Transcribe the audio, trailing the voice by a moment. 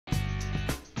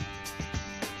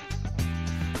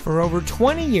For over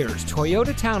 20 years,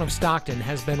 Toyota Town of Stockton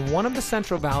has been one of the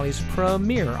Central Valley's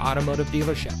premier automotive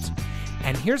dealerships.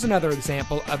 And here's another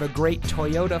example of a great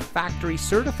Toyota factory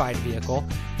certified vehicle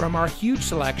from our huge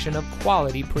selection of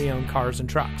quality pre-owned cars and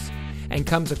trucks. And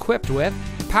comes equipped with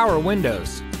power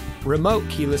windows, remote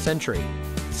keyless entry,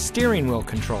 steering wheel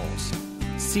controls,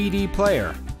 CD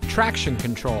player, traction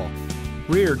control,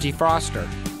 rear defroster,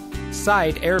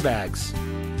 side airbags,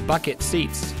 bucket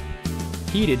seats,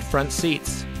 heated front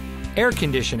seats, air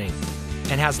conditioning,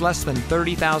 and has less than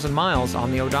 30,000 miles on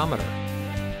the odometer.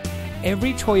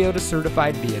 Every Toyota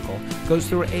certified vehicle goes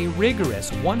through a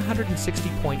rigorous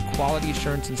 160-point quality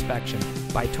assurance inspection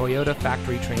by Toyota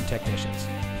factory trained technicians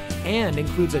and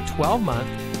includes a 12-month,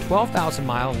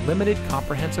 12,000-mile limited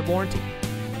comprehensive warranty.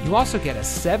 You also get a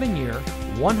 7-year,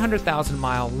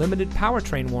 100,000-mile limited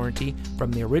powertrain warranty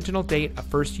from the original date of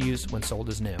first use when sold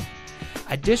as new.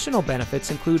 Additional benefits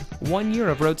include 1 year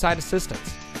of roadside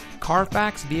assistance,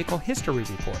 Carfax Vehicle History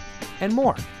Report, and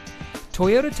more.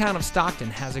 Toyota Town of Stockton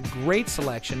has a great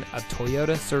selection of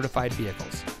Toyota certified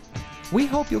vehicles. We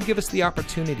hope you'll give us the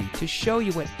opportunity to show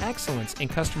you what excellence in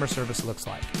customer service looks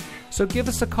like. So give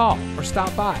us a call or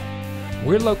stop by.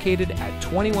 We're located at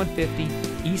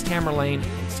 2150 East Hammer Lane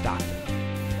in Stockton.